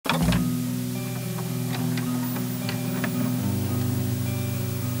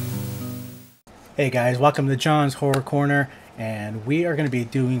Hey guys, welcome to John's Horror Corner, and we are going to be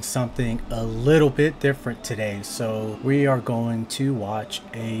doing something a little bit different today. So we are going to watch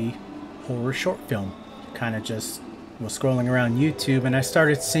a horror short film. Kind of just was scrolling around YouTube and I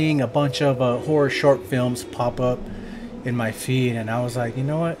started seeing a bunch of horror short films pop up in my feed, and I was like, you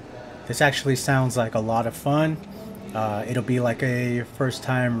know what? This actually sounds like a lot of fun. It'll be like a first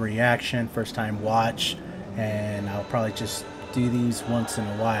time reaction, first time watch, and I'll probably just do these once in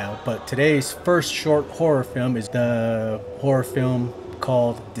a while. But today's first short horror film is the horror film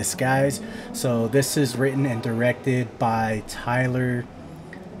called Disguise. So this is written and directed by Tyler.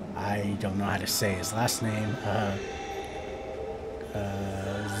 I don't know how to say his last name.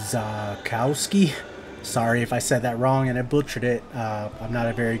 Zakowski. Sorry if I said that wrong and I butchered it. I'm not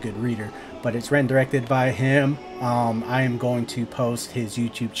a very good reader, but it's written and directed by him. I am going to post his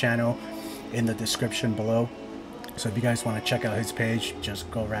YouTube channel in the description below. So if you guys want to check out his page,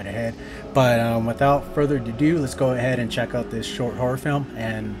 just go right ahead. But without further ado, let's go ahead and check out this short horror film.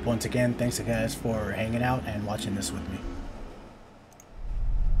 And once again, thanks guys for hanging out and watching this with me.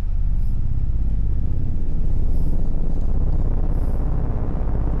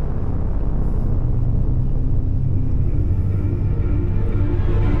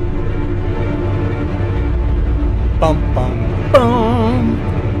 Bum bum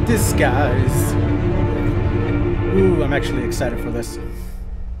bum! Disguise! Ooh, I'm actually excited for this.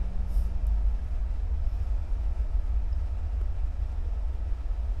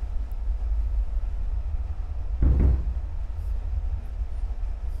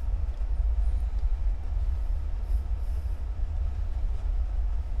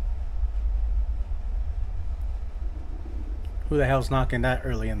 Who the hell's knocking that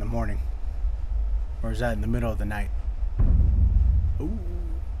early in the morning? Or is that in the middle of the night? Ooh.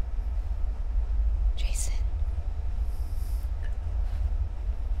 Jason.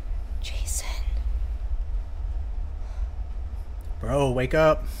 Jason. Bro, wake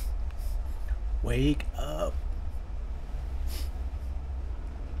up. Wake up.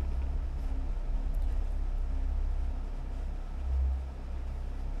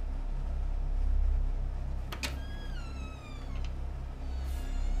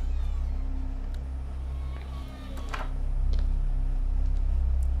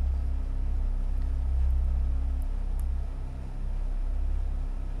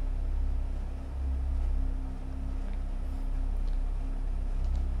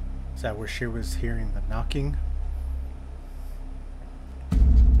 Is that where she was hearing the knocking?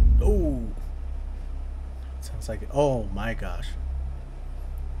 Oh, sounds like it. Oh my gosh.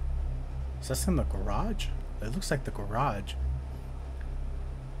 Is this in the garage? It looks like the garage.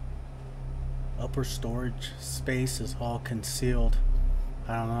 Upper storage space is all concealed.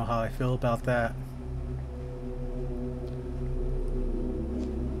 I don't know how I feel about that.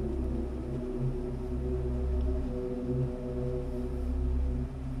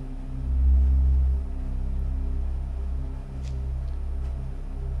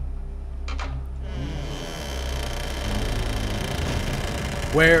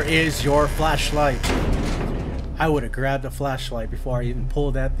 Where is your flashlight? I would have grabbed a flashlight before I even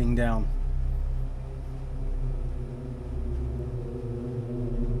pulled that thing down.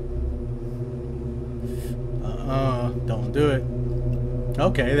 Don't do it.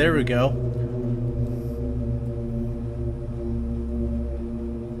 Okay, there we go.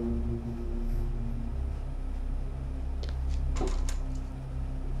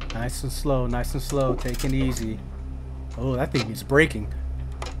 Nice and slow, nice and slow, take it easy. Oh, that thing is breaking.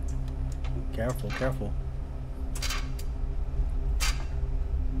 Careful, careful.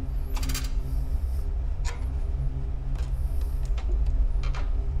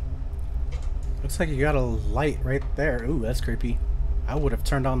 Looks like you got a light right there. Ooh, that's creepy. I would have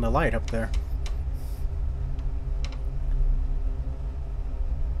turned on the light up there.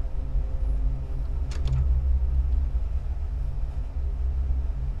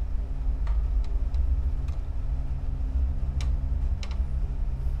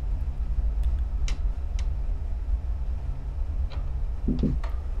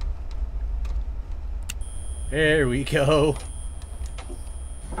 There we go.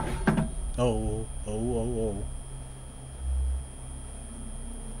 Oh, oh, oh, oh.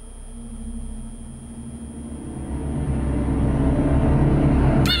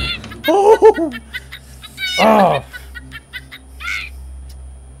 Oh! Oh!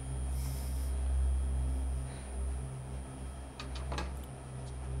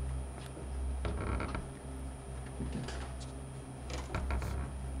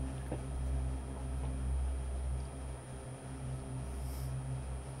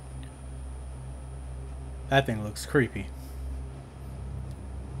 That thing looks creepy.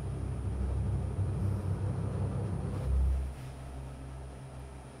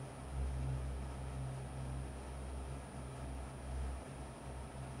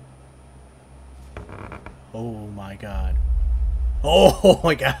 Oh my god. Oh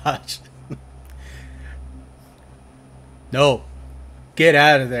my gosh. No. Get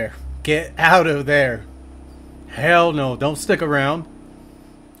out of there. Get out of there. Hell no. Don't stick around.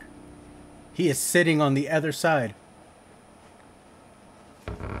 He is sitting on the other side.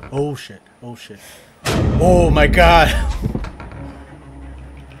 Oh shit. Oh shit. Oh my god.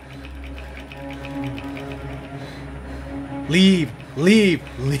 Leave. Leave.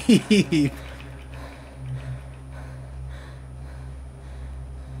 Leave.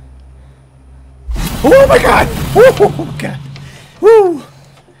 Oh my god. Oh god. Woo.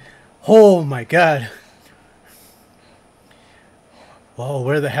 Oh my god. Oh,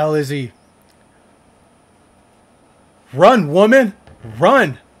 where the hell is he? Run, woman.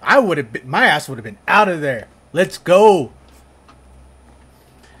 Run. I would have been, my ass would have been out of there. Let's go.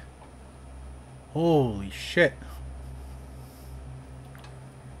 Holy shit.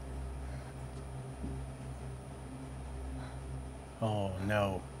 Oh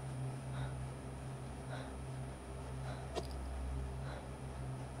no.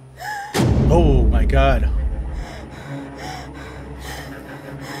 Oh my god.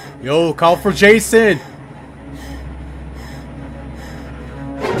 Yo, call for Jason.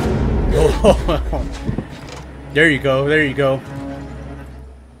 Oh. There you go. There you go.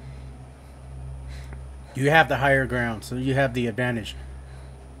 You have the higher ground, so you have the advantage.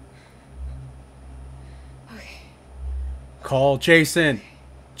 Okay. Call Jason.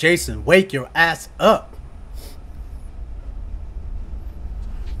 Jason, wake your ass up.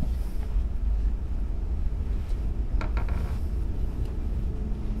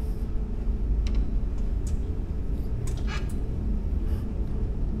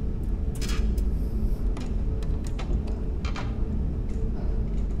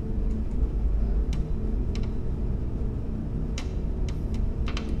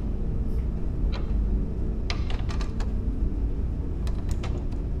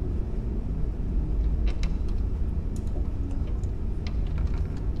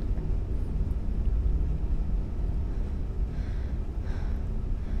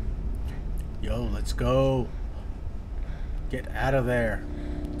 Yo, let's go. Get out of there.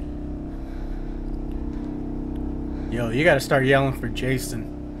 Yo, you gotta start yelling for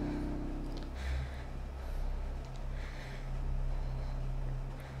Jason.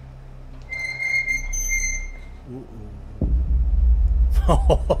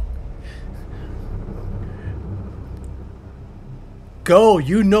 Go,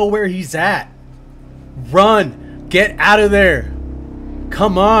 you know where he's at. Run. Get out of there.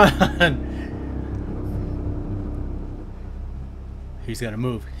 Come on. He's gonna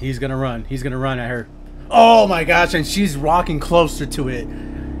move. He's gonna run. He's gonna run at her. Oh my gosh, and she's rocking closer to it.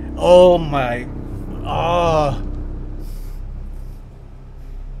 Oh my. Oh.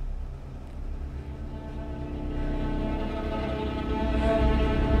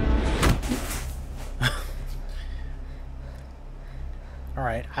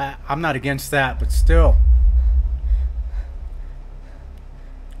 Alright, I'm not against that, but still.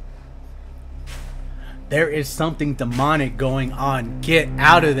 There is something demonic going on. Get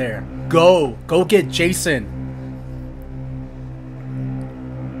out of there. Go. Go get Jason.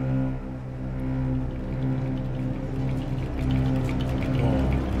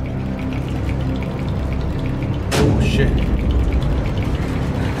 Oh, shit.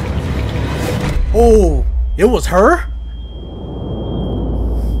 Oh, it was her?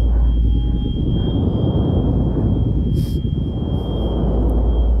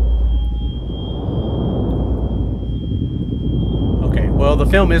 Well, the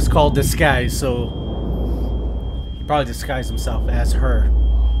film is called Disguise, so he probably disguised himself as her.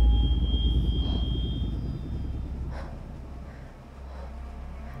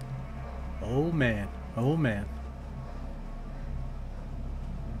 Oh man, oh man.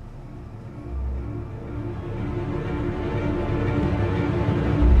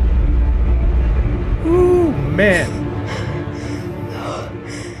 Ooh, man.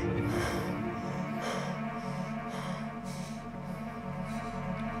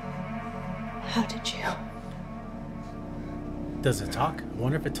 How did you? Does it talk? I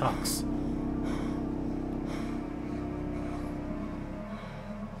wonder if it talks.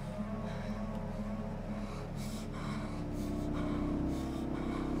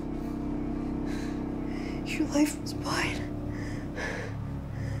 Your life was mine.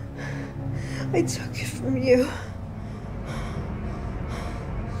 I took it from you.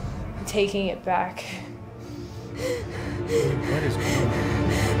 I'm taking it back. What is going on?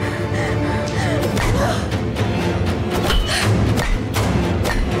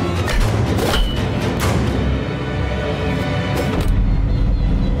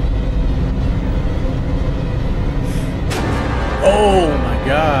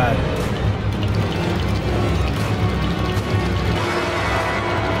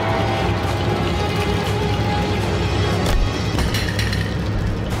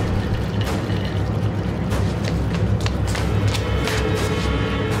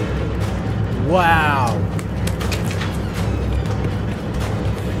 Wow.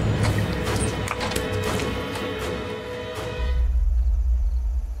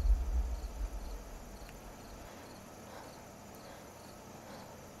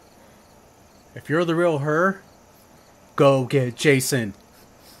 If you're the real her, go get Jason.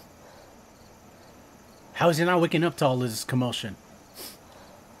 How is he not waking up to all this commotion?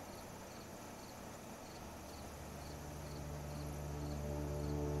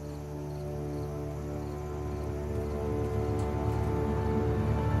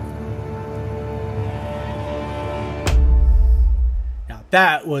 Now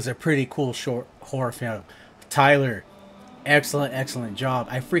that was a pretty cool short horror film. Tyler, excellent, excellent job.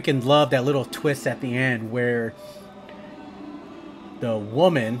 I freaking love that little twist at the end where the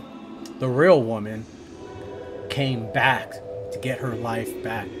woman, the real woman, came back to get her life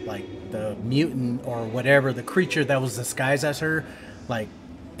back. Like the mutant or whatever, the creature that was disguised as her, like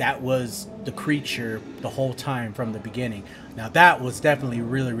that was the creature the whole time from the beginning. Now that was definitely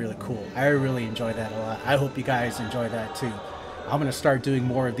really, really cool. I really enjoyed that a lot. I hope you guys enjoy that too. I'm gonna start doing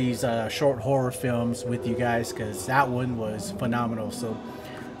more of these short horror films with you guys because that one was phenomenal. So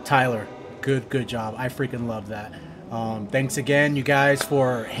Tyler, good job. I freaking love that. Thanks again, you guys,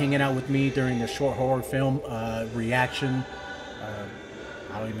 for hanging out with me during the short horror film reaction.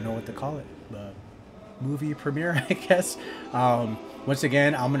 I don't even know what to call it. Movie premiere, I guess. Once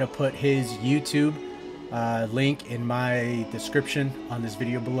again, I'm gonna put his YouTube link in my description on this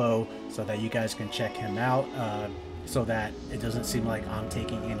video below so that you guys can check him out, so that it doesn't seem like I'm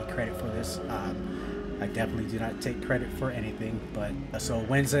taking any credit for this. I definitely do not take credit for anything. But so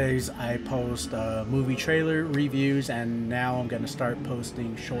Wednesdays I post movie trailer reviews, and now I'm gonna start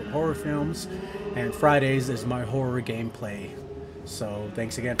posting short horror films, and Fridays is my horror gameplay. So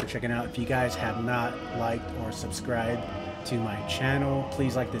thanks again for checking out. If you guys have not liked or subscribed to my channel,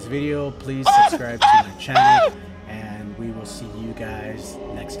 please like this video, please subscribe to my channel, and we will see you guys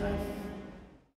next time.